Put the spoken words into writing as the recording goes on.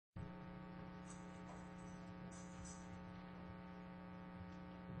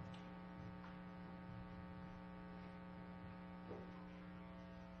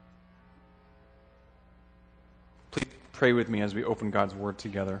pray with me as we open God's Word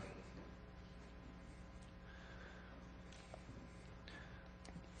together.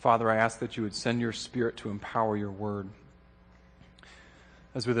 Father, I ask that you would send your Spirit to empower your Word.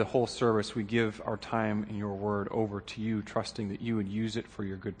 As with the whole service, we give our time in your Word over to you, trusting that you would use it for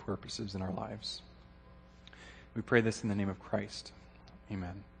your good purposes in our lives. We pray this in the name of Christ.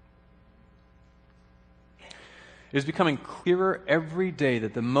 Amen. It is becoming clearer every day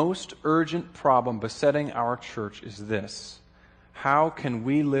that the most urgent problem besetting our church is this: how can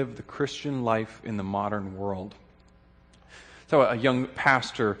we live the Christian life in the modern world? So a young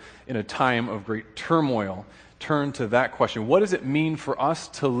pastor in a time of great turmoil turned to that question. What does it mean for us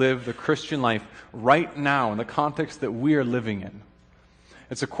to live the Christian life right now in the context that we are living in?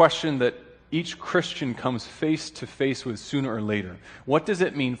 It's a question that each Christian comes face to face with sooner or later. What does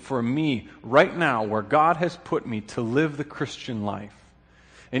it mean for me right now, where God has put me, to live the Christian life?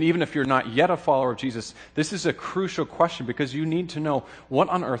 And even if you're not yet a follower of Jesus, this is a crucial question because you need to know what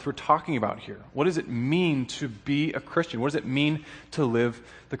on earth we're talking about here. What does it mean to be a Christian? What does it mean to live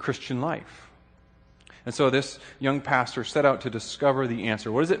the Christian life? And so this young pastor set out to discover the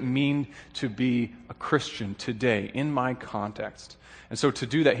answer. What does it mean to be a Christian today in my context? And so to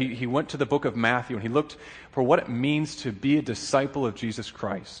do that, he went to the book of Matthew and he looked for what it means to be a disciple of Jesus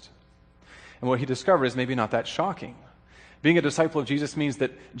Christ. And what he discovered is maybe not that shocking. Being a disciple of Jesus means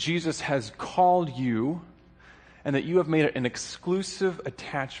that Jesus has called you and that you have made an exclusive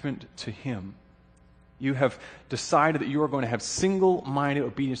attachment to him. You have decided that you are going to have single-minded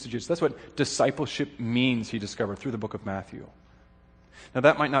obedience to Jesus. That's what discipleship means, he discovered through the book of Matthew. Now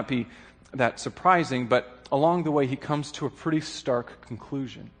that might not be that surprising, but along the way he comes to a pretty stark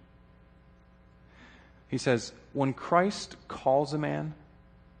conclusion. He says, when Christ calls a man,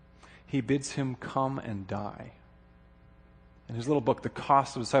 he bids him come and die. In his little book, The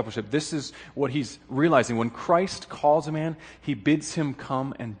Cost of Discipleship, this is what he's realizing. When Christ calls a man, he bids him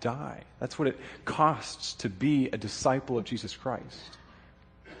come and die. That's what it costs to be a disciple of Jesus Christ.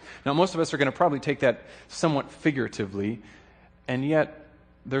 Now, most of us are going to probably take that somewhat figuratively, and yet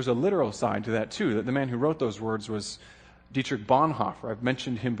there's a literal side to that too. That the man who wrote those words was Dietrich Bonhoeffer. I've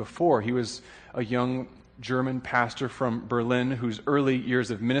mentioned him before. He was a young German pastor from Berlin whose early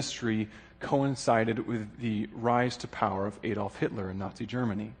years of ministry coincided with the rise to power of Adolf Hitler in Nazi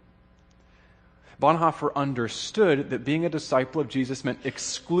Germany. Bonhoeffer understood that being a disciple of Jesus meant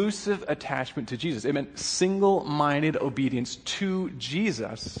exclusive attachment to Jesus. It meant single-minded obedience to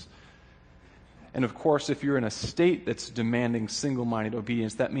Jesus. And of course, if you're in a state that's demanding single-minded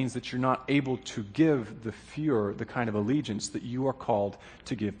obedience, that means that you're not able to give the Führer the kind of allegiance that you are called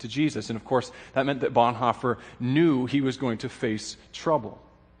to give to Jesus. And of course, that meant that Bonhoeffer knew he was going to face trouble.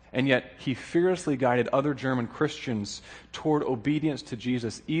 And yet, he fearlessly guided other German Christians toward obedience to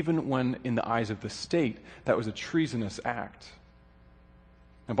Jesus, even when, in the eyes of the state, that was a treasonous act.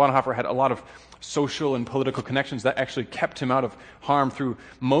 And Bonhoeffer had a lot of social and political connections that actually kept him out of harm through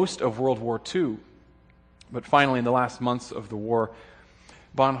most of World War II. But finally, in the last months of the war,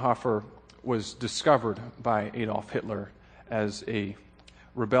 Bonhoeffer was discovered by Adolf Hitler as a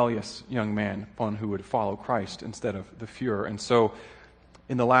rebellious young man, one who would follow Christ instead of the Führer. And so,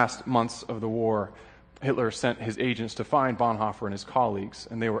 in the last months of the war, Hitler sent his agents to find Bonhoeffer and his colleagues,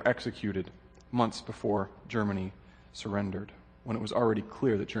 and they were executed months before Germany surrendered, when it was already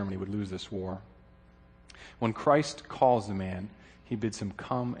clear that Germany would lose this war. When Christ calls a man, he bids him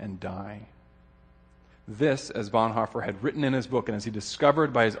come and die. This, as Bonhoeffer had written in his book, and as he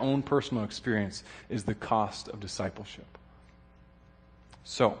discovered by his own personal experience, is the cost of discipleship.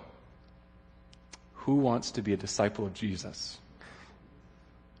 So, who wants to be a disciple of Jesus?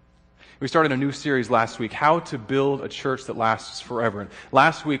 We started a new series last week, How to Build a Church That Lasts Forever. And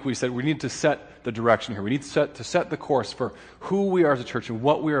last week we said we need to set the direction here. We need to set the course for who we are as a church and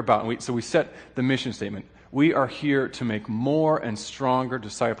what we are about. And so we set the mission statement. We are here to make more and stronger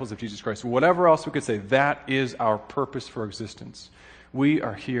disciples of Jesus Christ. Whatever else we could say, that is our purpose for existence. We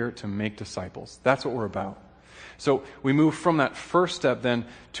are here to make disciples. That's what we're about. So we move from that first step then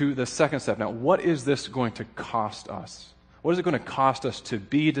to the second step. Now, what is this going to cost us? What is it going to cost us to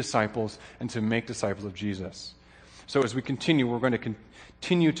be disciples and to make disciples of Jesus? So as we continue, we're going to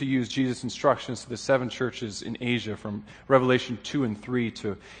continue to use Jesus' instructions to the 7 churches in Asia from Revelation 2 and 3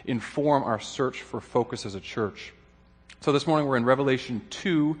 to inform our search for focus as a church. So this morning we're in Revelation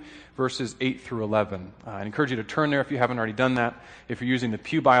 2, verses 8 through 11. I encourage you to turn there if you haven't already done that. If you're using the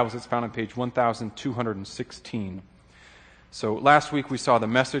Pew Bibles, it's found on page 1216. So last week we saw the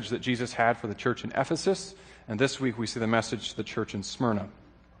message that Jesus had for the church in Ephesus, and this week we see the message to the church in Smyrna.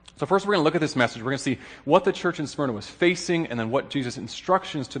 So first we're going to look at this message. We're going to see what the church in Smyrna was facing and then what Jesus'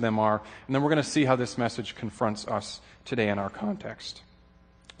 instructions to them are. And then we're going to see how this message confronts us today in our context.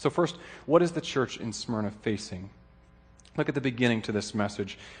 So first, what is the church in Smyrna facing? Look at the beginning to this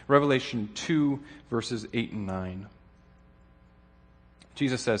message. Revelation 2, verses 8 and 9.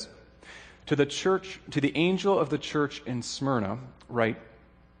 Jesus says, to the angel of the church in Smyrna, write,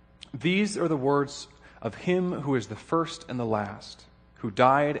 these are the words of him who is the first and the last, who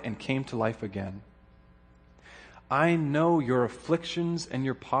died and came to life again. I know your afflictions and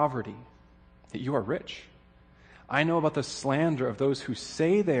your poverty, that you are rich. I know about the slander of those who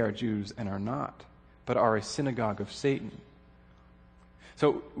say they are Jews and are not, but are a synagogue of Satan.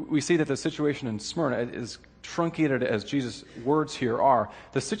 So we see that the situation in Smyrna is truncated as Jesus' words here are.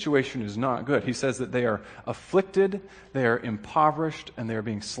 The situation is not good. He says that they are afflicted, they are impoverished, and they are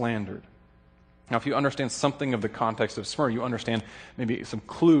being slandered. Now, if you understand something of the context of Smyrna, you understand maybe some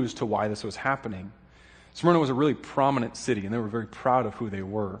clues to why this was happening. Smyrna was a really prominent city, and they were very proud of who they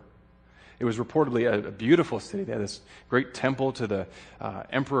were. It was reportedly a beautiful city. They had this great temple to the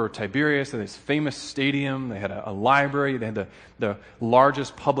Emperor Tiberius. They had this famous stadium. They had a library. They had the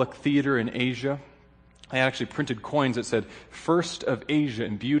largest public theater in Asia. They actually printed coins that said, first of Asia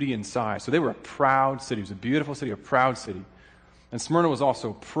in beauty and size. So they were a proud city. It was a beautiful city, a proud city. And Smyrna was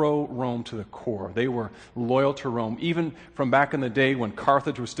also pro-Rome to the core. They were loyal to Rome. Even from back in the day when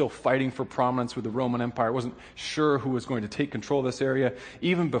Carthage was still fighting for prominence with the Roman Empire, wasn't sure who was going to take control of this area.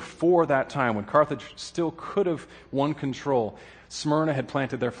 Even before that time, when Carthage still could have won control, Smyrna had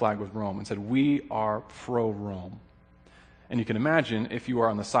planted their flag with Rome and said, we are pro-Rome. And you can imagine, if you are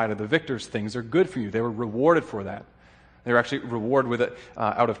on the side of the victors, things are good for you. They were rewarded for that. They were actually rewarded with it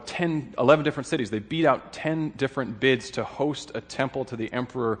out of 11 different cities. They beat out 10 different bids to host a temple to the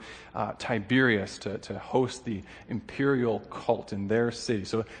Emperor Tiberius, to host the imperial cult in their city.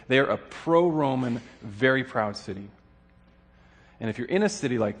 So they are a pro-Roman, very proud city. And if you're in a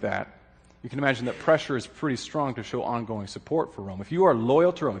city like that, you can imagine that pressure is pretty strong to show ongoing support for Rome. If you are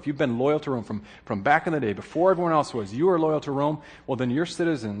loyal to Rome, if you've been loyal to Rome from back in the day, before everyone else was, you are loyal to Rome, well then your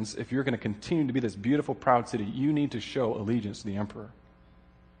citizens, if you're going to continue to be this beautiful, proud city, you need to show allegiance to the emperor.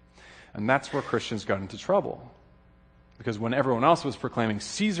 And that's where Christians got into trouble. Because when everyone else was proclaiming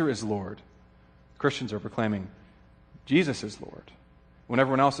Caesar is Lord, Christians are proclaiming Jesus is Lord. When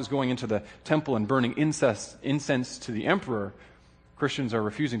everyone else is going into the temple and burning incense to the emperor, Christians are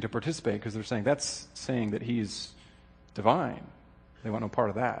refusing to participate because they're saying that's saying that he's divine. They want no part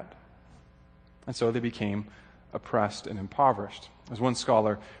of that. And so they became oppressed and impoverished. As one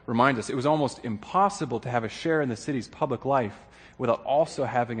scholar reminds us, it was almost impossible to have a share in the city's public life without also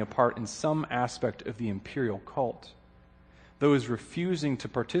having a part in some aspect of the imperial cult. Those refusing to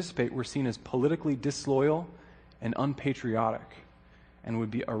participate were seen as politically disloyal and unpatriotic and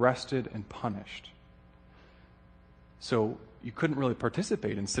would be arrested and punished. So you couldn't really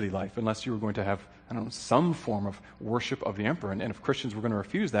participate in city life unless you were going to have, some form of worship of the emperor. And if Christians were going to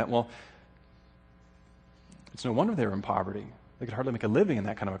refuse that, well, it's no wonder they were in poverty. They could hardly make a living in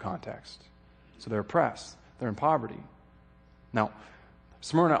that kind of a context. So they're oppressed. They're in poverty. Now,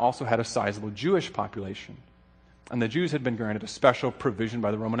 Smyrna also had a sizable Jewish population. And the Jews had been granted a special provision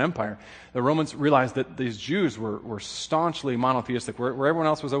by the Roman Empire. The Romans realized that these Jews were staunchly monotheistic. Where everyone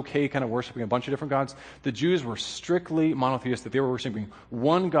else was okay kind of worshiping a bunch of different gods, the Jews were strictly monotheistic. They were worshiping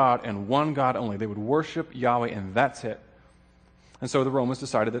one God and one God only. They would worship Yahweh and that's it. And so the Romans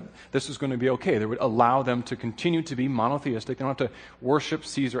decided that this was going to be okay. They would allow them to continue to be monotheistic. They don't have to worship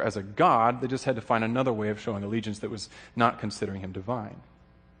Caesar as a god. They just had to find another way of showing allegiance that was not considering him divine.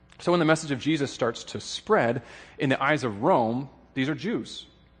 So when the message of Jesus starts to spread, in the eyes of Rome, these are Jews.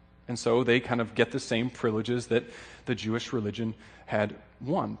 And so they kind of get the same privileges that the Jewish religion had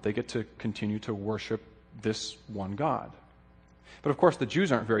won. They get to continue to worship this one God. But of course, the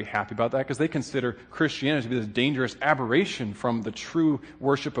Jews aren't very happy about that because they consider Christianity to be this dangerous aberration from the true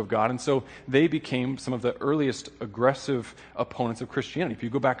worship of God. And so they became some of the earliest aggressive opponents of Christianity. If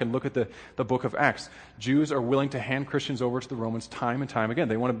you go back and look at the book of Acts, Jews are willing to hand Christians over to the Romans time and time again.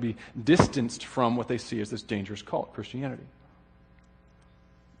 They want to be distanced from what they see as this dangerous cult, Christianity.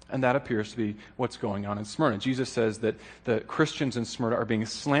 And that appears to be what's going on in Smyrna. Jesus says that the Christians in Smyrna are being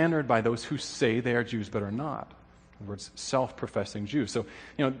slandered by those who say they are Jews but are not. In other words, self-professing Jews. So,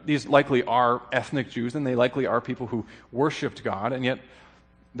 these likely are ethnic Jews, and they likely are people who worshipped God, and yet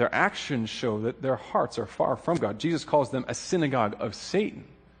their actions show that their hearts are far from God. Jesus calls them a synagogue of Satan,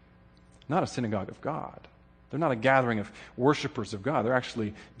 not a synagogue of God. They're not a gathering of worshipers of God. They're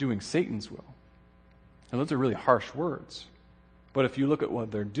actually doing Satan's will. And those are really harsh words. But if you look at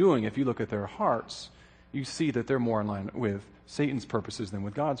what they're doing, if you look at their hearts, you see that they're more in line with Satan's purposes than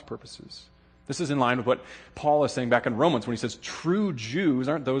with God's purposes. This is in line with what Paul is saying back in Romans when he says true Jews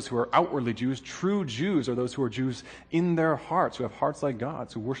aren't those who are outwardly Jews. True Jews are those who are Jews in their hearts, who have hearts like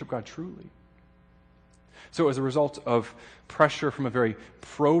God's, who worship God truly. So as a result of pressure from a very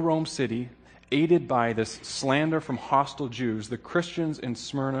pro-Rome city, aided by this slander from hostile Jews, the Christians in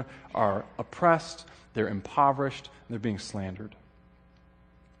Smyrna are oppressed, they're impoverished, they're being slandered.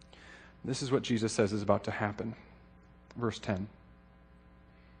 This is what Jesus says is about to happen. Verse 10.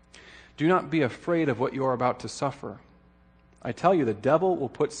 Do not be afraid of what you are about to suffer. I tell you, the devil will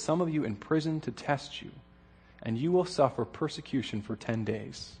put some of you in prison to test you, and you will suffer persecution for 10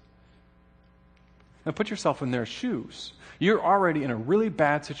 days. Now put yourself in their shoes. You're already in a really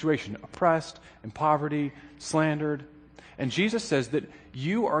bad situation, oppressed, in poverty, slandered. And Jesus says that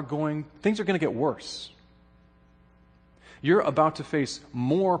things are going to get worse. You're about to face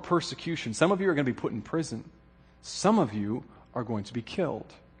more persecution. Some of you are going to be put in prison. Some of you are going to be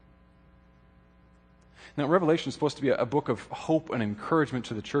killed. Now, Revelation is supposed to be a book of hope and encouragement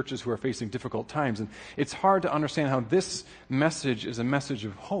to the churches who are facing difficult times. And it's hard to understand how this message is a message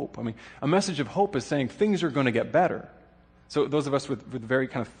of hope. I mean, a message of hope is saying things are going to get better. So those of us with very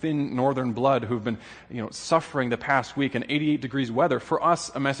kind of thin northern blood who've been suffering the past week in 88 degrees weather, for us,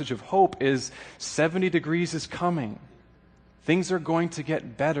 a message of hope is 70 degrees is coming. Things are going to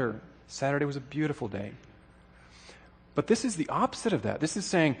get better. Saturday was a beautiful day. But this is the opposite of that. This is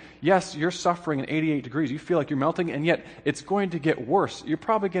saying, yes, you're suffering in 88 degrees. You feel like you're melting, and yet it's going to get worse. You're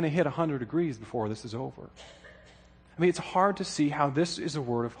probably going to hit 100 degrees before this is over. I mean, it's hard to see how this is a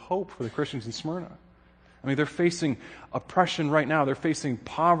word of hope for the Christians in Smyrna. I mean, they're facing oppression right now. They're facing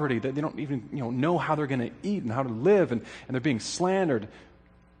poverty. They don't even know how they're going to eat and how to live, and they're being slandered.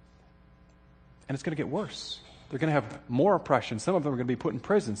 And it's going to get worse. They're going to have more oppression. Some of them are going to be put in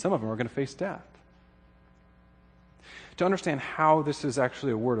prison. Some of them are going to face death. To understand how this is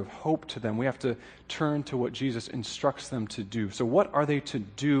actually a word of hope to them, we have to turn to what Jesus instructs them to do. So what are they to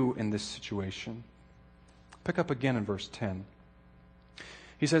do in this situation? Pick up again in verse 10.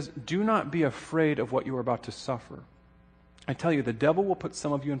 He says, do not be afraid of what you are about to suffer. I tell you, the devil will put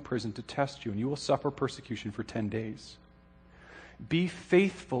some of you in prison to test you, and you will suffer persecution for 10 days. Be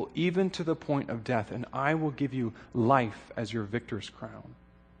faithful even to the point of death, and I will give you life as your victor's crown.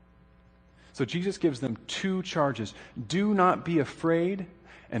 So Jesus gives them two charges. Do not be afraid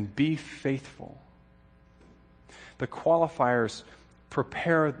and be faithful. The qualifiers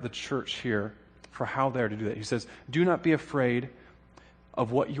prepare the church here for how they're to do that. He says, do not be afraid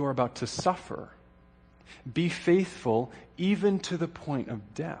of what you are about to suffer. Be faithful even to the point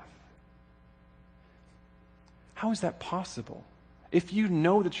of death. How is that possible? If you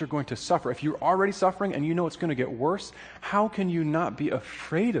know that you're going to suffer, if you're already suffering and you know it's going to get worse, how can you not be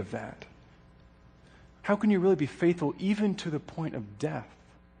afraid of that? How can you really be faithful even to the point of death?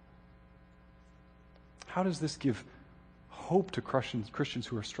 How does this give hope to Christians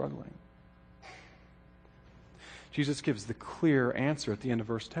who are struggling? Jesus gives the clear answer at the end of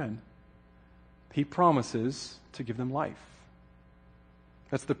verse 10. He promises to give them life.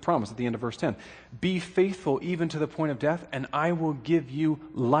 That's the promise at the end of verse 10. Be faithful even to the point of death, and I will give you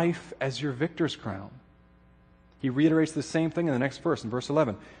life as your victor's crown. He reiterates the same thing in the next verse, in verse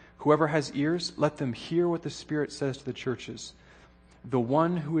 11. Whoever has ears, let them hear what the Spirit says to the churches. The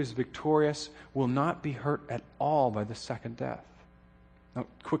one who is victorious will not be hurt at all by the second death. Now,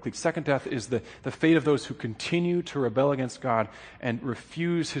 quickly, second death is the fate of those who continue to rebel against God and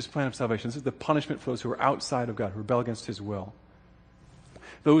refuse His plan of salvation. This is the punishment for those who are outside of God, who rebel against His will.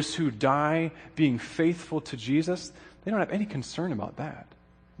 Those who die being faithful to Jesus, they don't have any concern about that.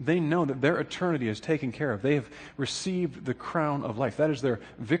 They know that their eternity is taken care of. They have received the crown of life. That is their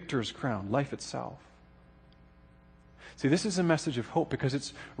victor's crown, life itself. See, this is a message of hope because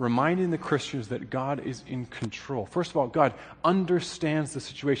it's reminding the Christians that God is in control. First of all, God understands the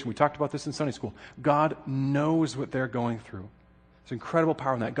situation. We talked about this in Sunday school. God knows what they're going through. There's incredible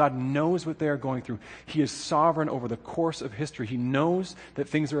power in that. God knows what they are going through. He is sovereign over the course of history. He knows that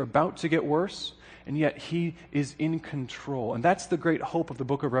things are about to get worse, and yet He is in control. And that's the great hope of the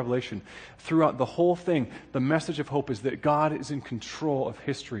book of Revelation. Throughout the whole thing, the message of hope is that God is in control of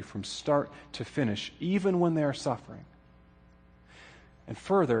history from start to finish, even when they are suffering. And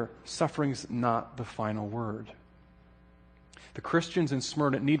further, suffering's not the final word. The Christians in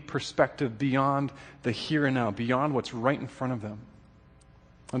Smyrna need perspective beyond the here and now, beyond what's right in front of them.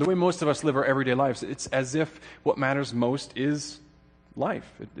 And the way most of us live our everyday lives, it's as if what matters most is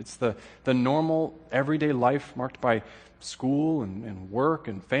life. It's the normal, everyday life marked by school and work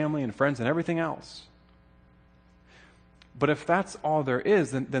and family and friends and everything else. But if that's all there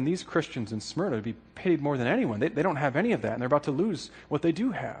is, then these Christians in Smyrna would be paid more than anyone. They don't have any of that, and they're about to lose what they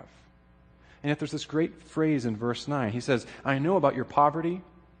do have. And yet there's this great phrase in verse 9. He says, I know about your poverty,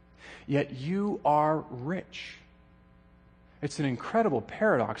 yet you are rich. It's an incredible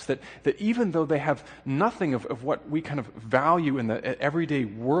paradox that even though they have nothing of what we kind of value in the everyday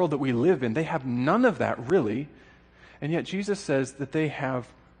world that we live in, they have none of that really. And yet Jesus says that they have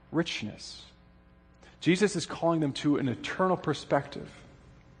richness. Jesus is calling them to an eternal perspective.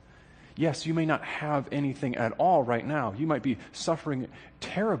 Yes, you may not have anything at all right now. You might be suffering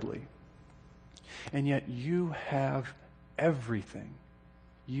terribly. And yet you have everything.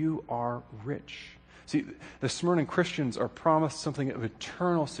 You are rich. See, the Smyrna Christians are promised something of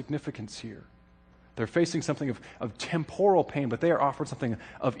eternal significance here. They're facing something of temporal pain, but they are offered something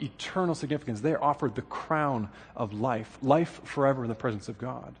of eternal significance. They are offered the crown of life, life forever in the presence of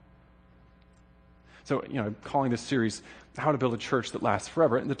God. So, I'm calling this series How to Build a Church That Lasts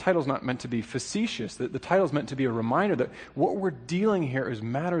Forever. And the title's not meant to be facetious. The title's meant to be a reminder that what we're dealing here is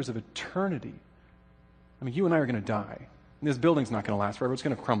matters of eternity. I mean, you and I are going to die. This building's not going to last forever. It's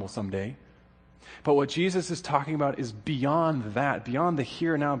going to crumble someday. But what Jesus is talking about is beyond that, beyond the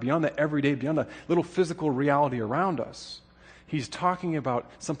here and now, beyond the everyday, beyond the little physical reality around us. He's talking about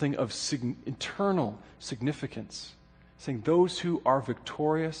something of eternal significance, saying those who are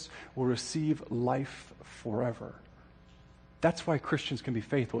victorious will receive life forever. That's why Christians can be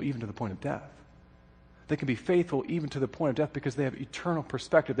faithful even to the point of death. They can be faithful even to the point of death because they have eternal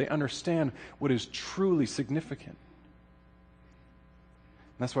perspective. They understand what is truly significant.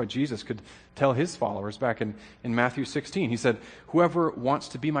 That's why Jesus could tell his followers back in Matthew 16. He said, whoever wants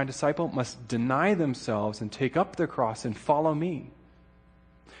to be my disciple must deny themselves and take up their cross and follow me.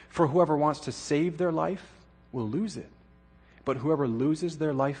 For whoever wants to save their life will lose it. But whoever loses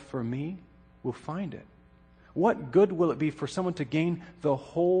their life for me will find it. What good will it be for someone to gain the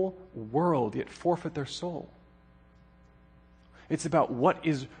whole world yet forfeit their soul? It's about what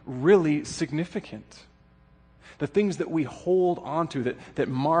is really significant. The things that we hold on to, that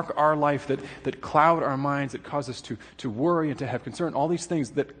mark our life, that cloud our minds, that cause us to worry and to have concern, all these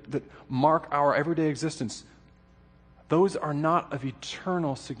things that mark our everyday existence, those are not of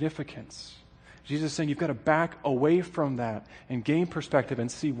eternal significance. Jesus is saying you've got to back away from that and gain perspective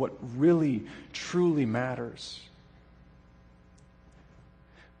and see what really, truly matters.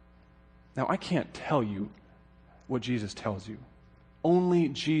 Now, I can't tell you what Jesus tells you. Only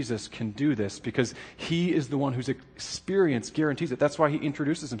Jesus can do this because he is the one whose experience guarantees it. That's why he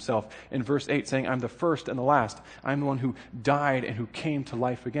introduces himself in verse 8 saying, I'm the first and the last. I'm the one who died and who came to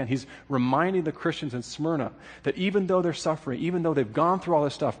life again. He's reminding the Christians in Smyrna that even though they're suffering, even though they've gone through all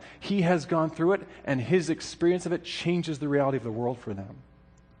this stuff, he has gone through it and his experience of it changes the reality of the world for them.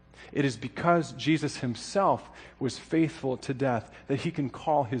 It is because Jesus himself was faithful to death that he can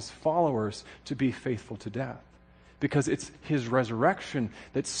call his followers to be faithful to death. Because it's his resurrection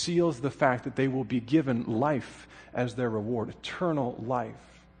that seals the fact that they will be given life as their reward, eternal life.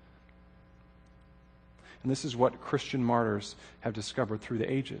 And this is what Christian martyrs have discovered through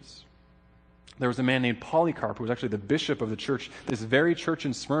the ages. There was a man named Polycarp who was actually the bishop of the church, this very church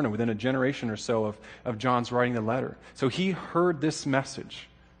in Smyrna, within a generation or so of John's writing the letter. So he heard this message,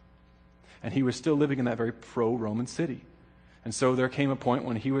 and he was still living in that very pro-Roman city. And so there came a point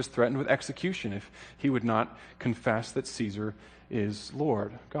when he was threatened with execution if he would not confess that Caesar is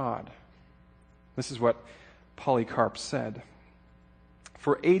Lord, God. This is what Polycarp said.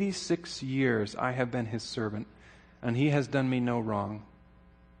 For 86 years I have been his servant, and he has done me no wrong.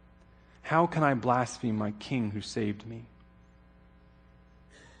 How can I blaspheme my king who saved me?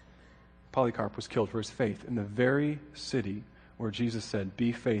 Polycarp was killed for his faith in the very city where Jesus said,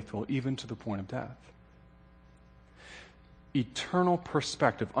 be faithful even to the point of death. Eternal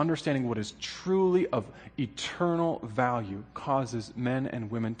perspective, understanding what is truly of eternal value, causes men and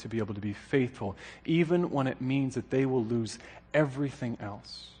women to be able to be faithful, even when it means that they will lose everything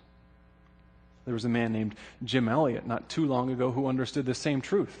else. There was a man named Jim Elliot not too long ago who understood the same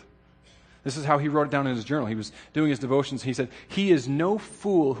truth. This is how he wrote it down in his journal. He was doing his devotions. He said, he is no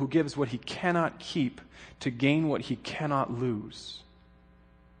fool who gives what he cannot keep to gain what he cannot lose.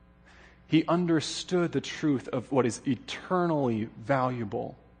 He understood the truth of what is eternally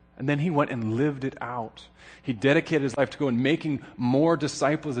valuable. And then he went and lived it out. He dedicated his life to go and making more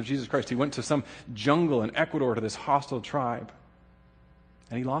disciples of Jesus Christ. He went to some jungle in Ecuador to this hostile tribe.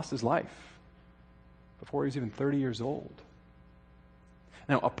 And he lost his life before he was even 30 years old.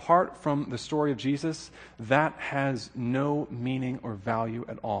 Now, apart from the story of Jesus, that has no meaning or value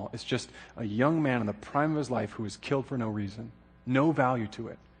at all. It's just a young man in the prime of his life who was killed for no reason. No value to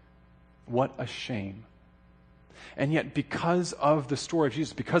it. What a shame. And yet, because of the story of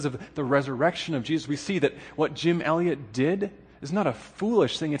Jesus, because of the resurrection of Jesus, we see that what Jim Elliot did is not a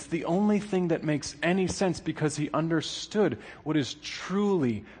foolish thing. It's the only thing that makes any sense, because he understood what is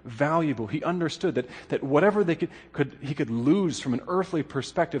truly valuable. He understood that whatever he could lose from an earthly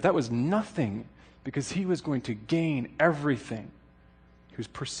perspective, that was nothing, because he was going to gain everything. He was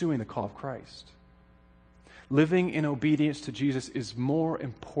pursuing the call of Christ. Living in obedience to Jesus is more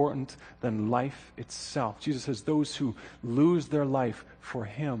important than life itself. Jesus says those who lose their life for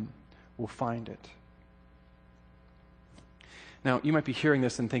him will find it. Now, you might be hearing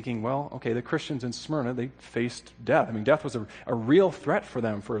this and thinking, well, okay, the Christians in Smyrna, they faced death. I mean, death was a real threat for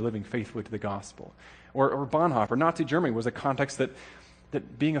them for living faithfully to the gospel. Or Bonhoeffer, Nazi Germany was a context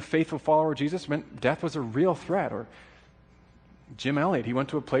that being a faithful follower of Jesus meant death was a real threat. Or Jim Elliot, he went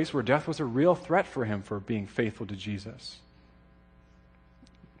to a place where death was a real threat for him for being faithful to Jesus.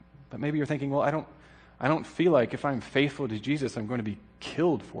 But maybe you're thinking, well, I don't feel like if I'm faithful to Jesus, I'm going to be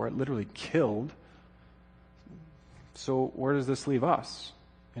killed for it, literally killed. So where does this leave us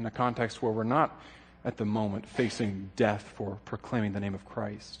in a context where we're not at the moment facing death for proclaiming the name of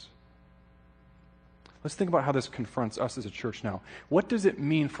Christ? Let's think about how this confronts us as a church now. What does it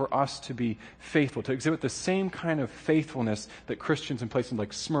mean for us to be faithful, to exhibit the same kind of faithfulness that Christians in places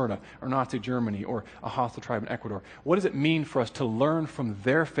like Smyrna or Nazi Germany or a hostile tribe in Ecuador? What does it mean for us to learn from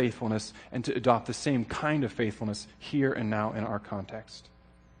their faithfulness and to adopt the same kind of faithfulness here and now in our context?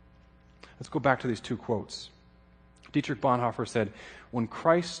 Let's go back to these two quotes. Dietrich Bonhoeffer said, "When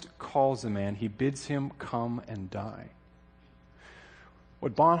Christ calls a man, he bids him come and die."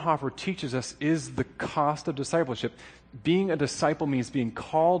 What Bonhoeffer teaches us is the cost of discipleship. Being a disciple means being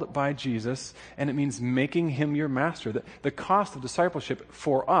called by Jesus, and it means making him your master. The cost of discipleship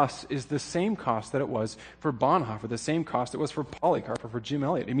for us is the same cost that it was for Bonhoeffer, the same cost it was for Polycarp or for Jim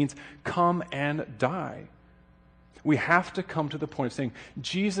Elliot. It means come and die. We have to come to the point of saying,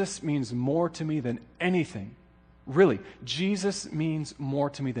 Jesus means more to me than anything. Really, Jesus means more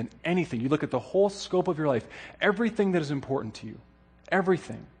to me than anything. You look at the whole scope of your life, everything that is important to you,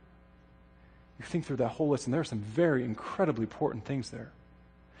 everything. You think through that whole list, and there are some very incredibly important things there.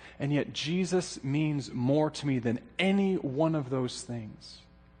 And yet Jesus means more to me than any one of those things.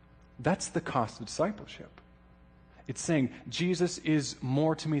 That's the cost of discipleship. It's saying Jesus is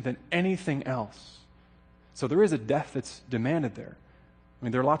more to me than anything else. So there is a death that's demanded there. I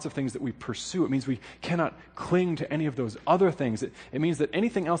mean, there are lots of things that we pursue. It means we cannot cling to any of those other things. It means that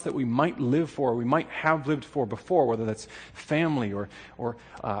anything else that we might live for, we might have lived for before, whether that's family or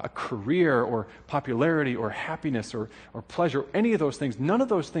a career or popularity or happiness or pleasure, any of those things, none of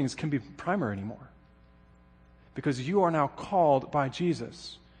those things can be primary anymore. Because you are now called by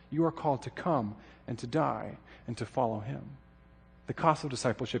Jesus. You are called to come and to die and to follow him. The cost of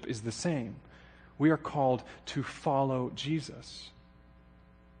discipleship is the same. We are called to follow Jesus.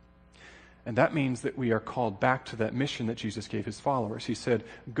 And that means that we are called back to that mission that Jesus gave his followers. He said,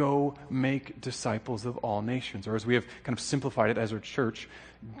 go make disciples of all nations. Or as we have kind of simplified it as our church,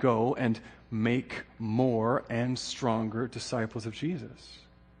 go and make more and stronger disciples of Jesus.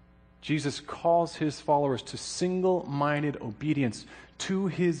 Jesus calls his followers to single-minded obedience to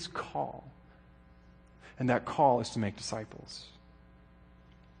his call. And that call is to make disciples.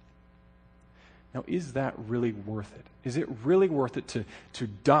 Now, is that really worth it? Is it really worth it to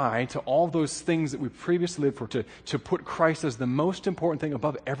die to all those things that we previously lived for, to put Christ as the most important thing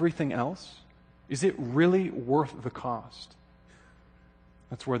above everything else? Is it really worth the cost?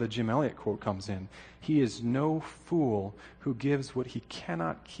 That's where the Jim Elliot quote comes in. He is no fool who gives what he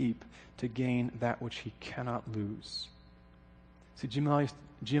cannot keep to gain that which he cannot lose. See,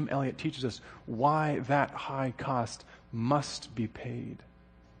 Jim Elliot teaches us why that high cost must be paid.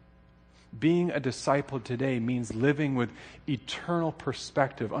 Being a disciple today means living with eternal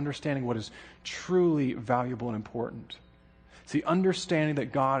perspective, understanding what is truly valuable and important. See, understanding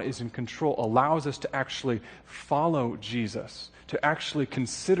that God is in control allows us to actually follow Jesus, to actually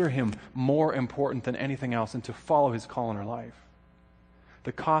consider him more important than anything else, and to follow his call in our life.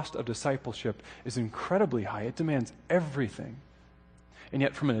 The cost of discipleship is incredibly high. It demands everything. And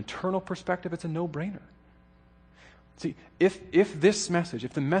yet, from an eternal perspective, it's a no-brainer. See, if this message,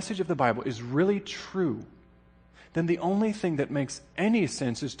 if the message of the Bible is really true, then the only thing that makes any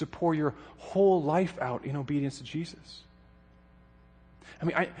sense is to pour your whole life out in obedience to Jesus. I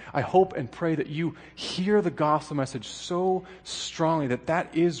mean, I hope and pray that you hear the gospel message so strongly that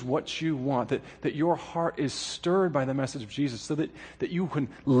that is what you want, that your heart is stirred by the message of Jesus, so that you can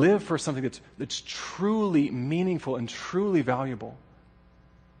live for something that's truly meaningful and truly valuable.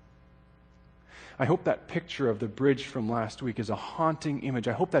 I hope that picture of the bridge from last week is a haunting image.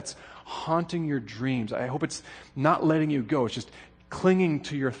 I hope that's haunting your dreams. I hope it's not letting you go. It's just clinging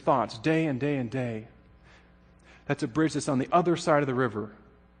to your thoughts day and day and day. That's a bridge that's on the other side of the river.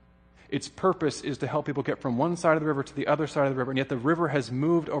 Its purpose is to help people get from one side of the river to the other side of the river, and yet the river has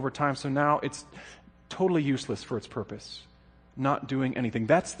moved over time, so now it's totally useless for its purpose, not doing anything.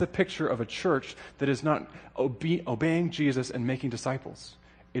 That's the picture of a church that is not obeying Jesus and making disciples.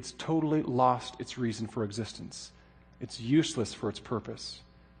 It's totally lost its reason for existence. It's useless for its purpose.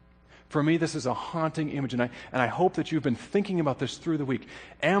 For me, this is a haunting image, and I hope that you've been thinking about this through the week.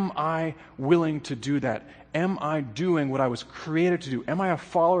 Am I willing to do that? Am I doing what I was created to do? Am I a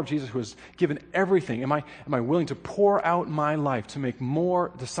follower of Jesus who has given everything? Am I willing to pour out my life to make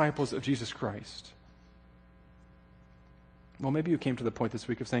more disciples of Jesus Christ? Well, maybe you came to the point this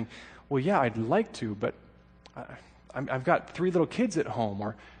week of saying, well, yeah, I'd like to, but I've got 3 little kids at home,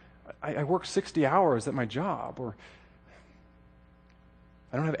 or I work 60 hours at my job, or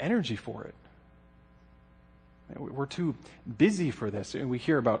I don't have energy for it. We're too busy for this. And we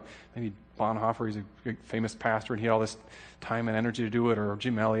hear about maybe Bonhoeffer, he's a famous pastor, and he had all this time and energy to do it, or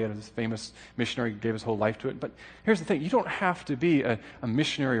Jim Elliot, this famous missionary, gave his whole life to it. But here's the thing, you don't have to be a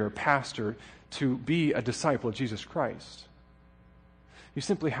missionary or a pastor to be a disciple of Jesus Christ. You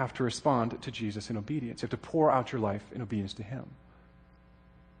simply have to respond to Jesus in obedience. You have to pour out your life in obedience to Him.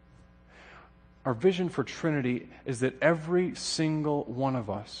 Our vision for Trinity is that every single one of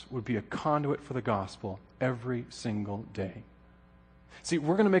us would be a conduit for the gospel every single day. See,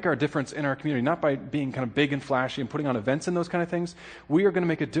 we're going to make our difference in our community, not by being kind of big and flashy and putting on events and those kind of things. We are going to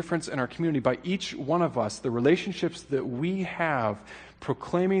make a difference in our community by each one of us, the relationships that we have,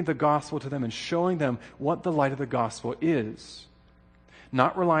 proclaiming the gospel to them and showing them what the light of the gospel is.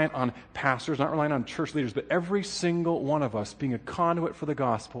 Not reliant on pastors, not reliant on church leaders, but every single one of us being a conduit for the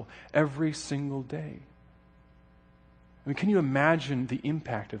gospel every single day. I mean, can you imagine the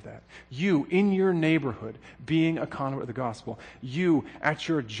impact of that? You, in your neighborhood, being a conduit of the gospel. You, at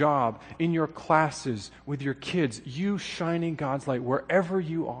your job, in your classes, with your kids. You shining God's light wherever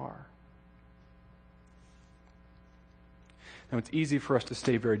you are. Now, it's easy for us to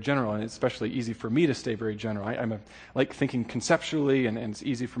stay very general, and it's especially easy for me to stay very general. I like thinking conceptually, and it's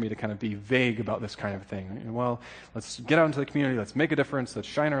easy for me to kind of be vague about this kind of thing. Well, let's get out into the community, let's make a difference, let's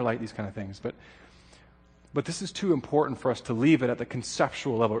shine our light, these kind of things. But this is too important for us to leave it at the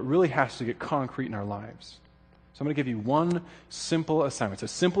conceptual level. It really has to get concrete in our lives. So I'm going to give you one simple assignment. It's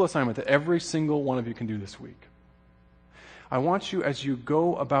a simple assignment that every single one of you can do this week. I want you, as you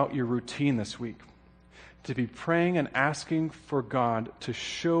go about your routine this week, to be praying and asking for God to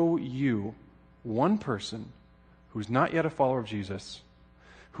show you one person who's not yet a follower of Jesus,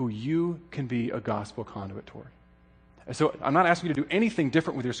 who you can be a gospel conduit toward. And so I'm not asking you to do anything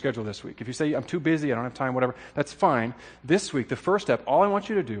different with your schedule this week. If you say, I'm too busy, I don't have time, whatever, that's fine. This week, the first step, all I want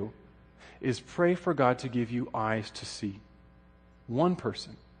you to do is pray for God to give you eyes to see one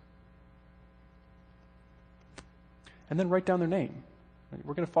person. And then write down their name.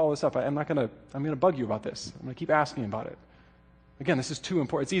 We're going to follow this up. I'm going to bug you about this. I'm going to keep asking about it. Again, this is too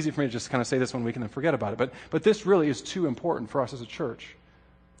important. It's easy for me to just kind of say this one week and then forget about it. But this really is too important for us as a church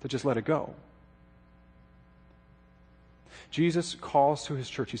to just let it go. Jesus calls to his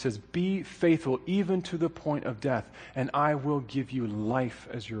church. He says, be faithful even to the point of death, and I will give you life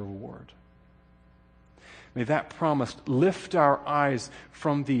as your reward. May that promise lift our eyes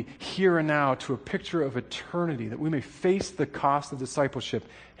from the here and now to a picture of eternity, that we may face the cost of discipleship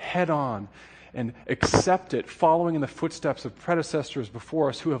head on and accept it, following in the footsteps of predecessors before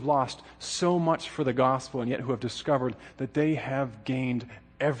us who have lost so much for the gospel and yet who have discovered that they have gained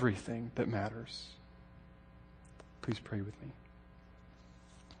everything that matters. Please pray with me.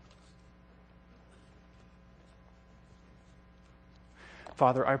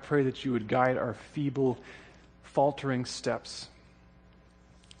 Father, I pray that you would guide our feeble, faltering steps,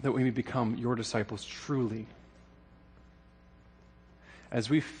 that we may become your disciples truly. As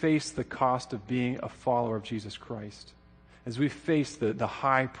we face the cost of being a follower of Jesus Christ, as we face the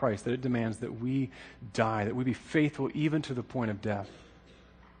high price that it demands that we die, that we be faithful even to the point of death,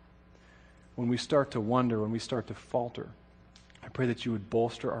 when we start to wonder, when we start to falter, I pray that you would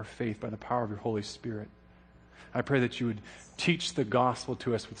bolster our faith by the power of your Holy Spirit. I pray that you would teach the gospel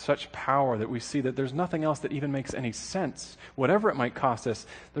to us with such power that we see that there's nothing else that even makes any sense. Whatever it might cost us,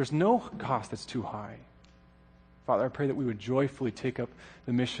 there's no cost that's too high. Father, I pray that we would joyfully take up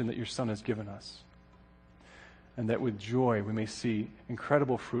the mission that your Son has given us, and that with joy we may see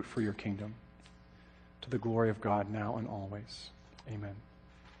incredible fruit for your kingdom, to the glory of God now and always. Amen.